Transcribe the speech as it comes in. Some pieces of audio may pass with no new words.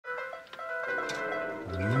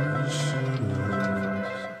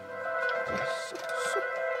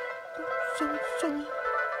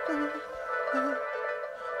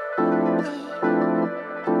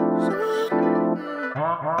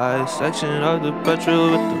I section of the petrol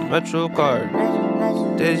with the metro card.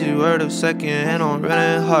 Daisy word of second hand on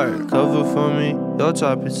running hard. Cover for me, your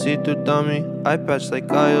top is see-through dummy. I patch like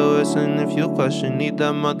iOS, and if you question, need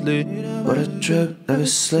that monthly. What a trip, never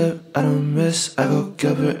slip, I don't miss. I go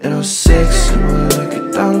Gilbert in 06, and we'll like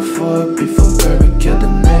it down to 4 before Curry killed the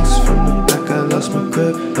Knicks. From the back I lost my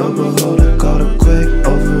grip, no beholder, called it quick.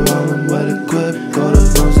 Overall I'm well equipped, go to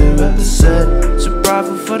phones, they rep the set. So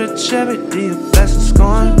bravo for the charity, a blessing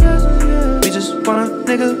scorn. We just want a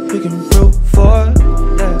nigga we can root for.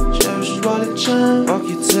 Yeah, cherish wallet chain, walk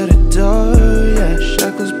you to the door. Yeah,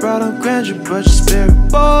 shackles brought on grandeur, but your spirit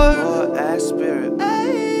boy. Boy, ass spirit.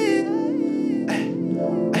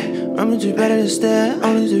 I'm too better than stare,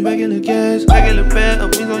 only do regular gas. Regular bed,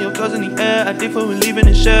 wings on your toes in the air. I think for we leaving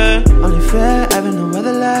the share. Only fair, having no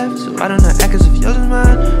other life. So why don't I act as if yours is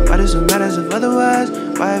mine? Why does it matter as if otherwise?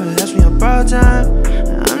 Why ever ask me on borrowed time?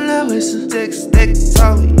 I'm not wasting stick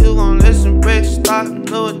talk. You gon' listen, break, stop,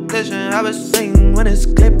 no addition. I was singing when it's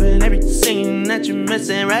clipping every scene that you're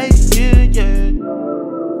missing right here, yeah.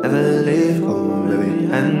 Never leave home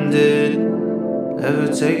empty-handed. Never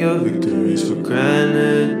take your victories for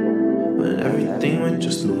granted. When everything went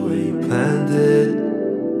just the way you planned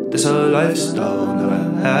it. This whole lifestyle, not a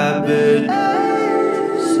habit.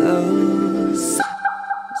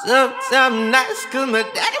 Some nights cause my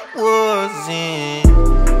daddy wasn't.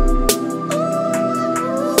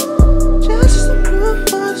 Just to prove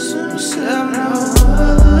for himself.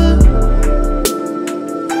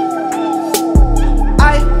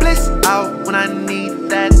 I bliss out when I need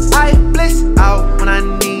that. I bliss out when I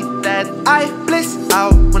need that. I bliss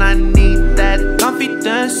out when I need that.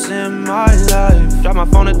 Confidence in my life. Drop my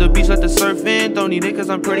phone at the beach, let the surf in. Don't need it cause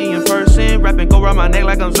I'm pretty in person. Rapping go around my neck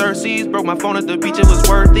like I'm Xerxes. Broke my phone at the beach, it was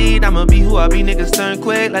worth it. I'ma be who I be, niggas turn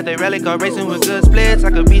quick. Like they rally car racing with good splits.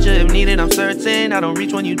 I could beat you if needed, I'm certain. I don't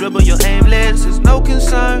reach when you dribble, you're aimless. There's no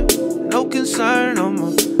concern on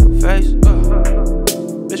my face.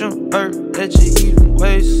 Bitch, I'm hurt that you even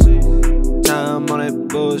waste time on that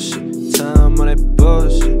bullshit.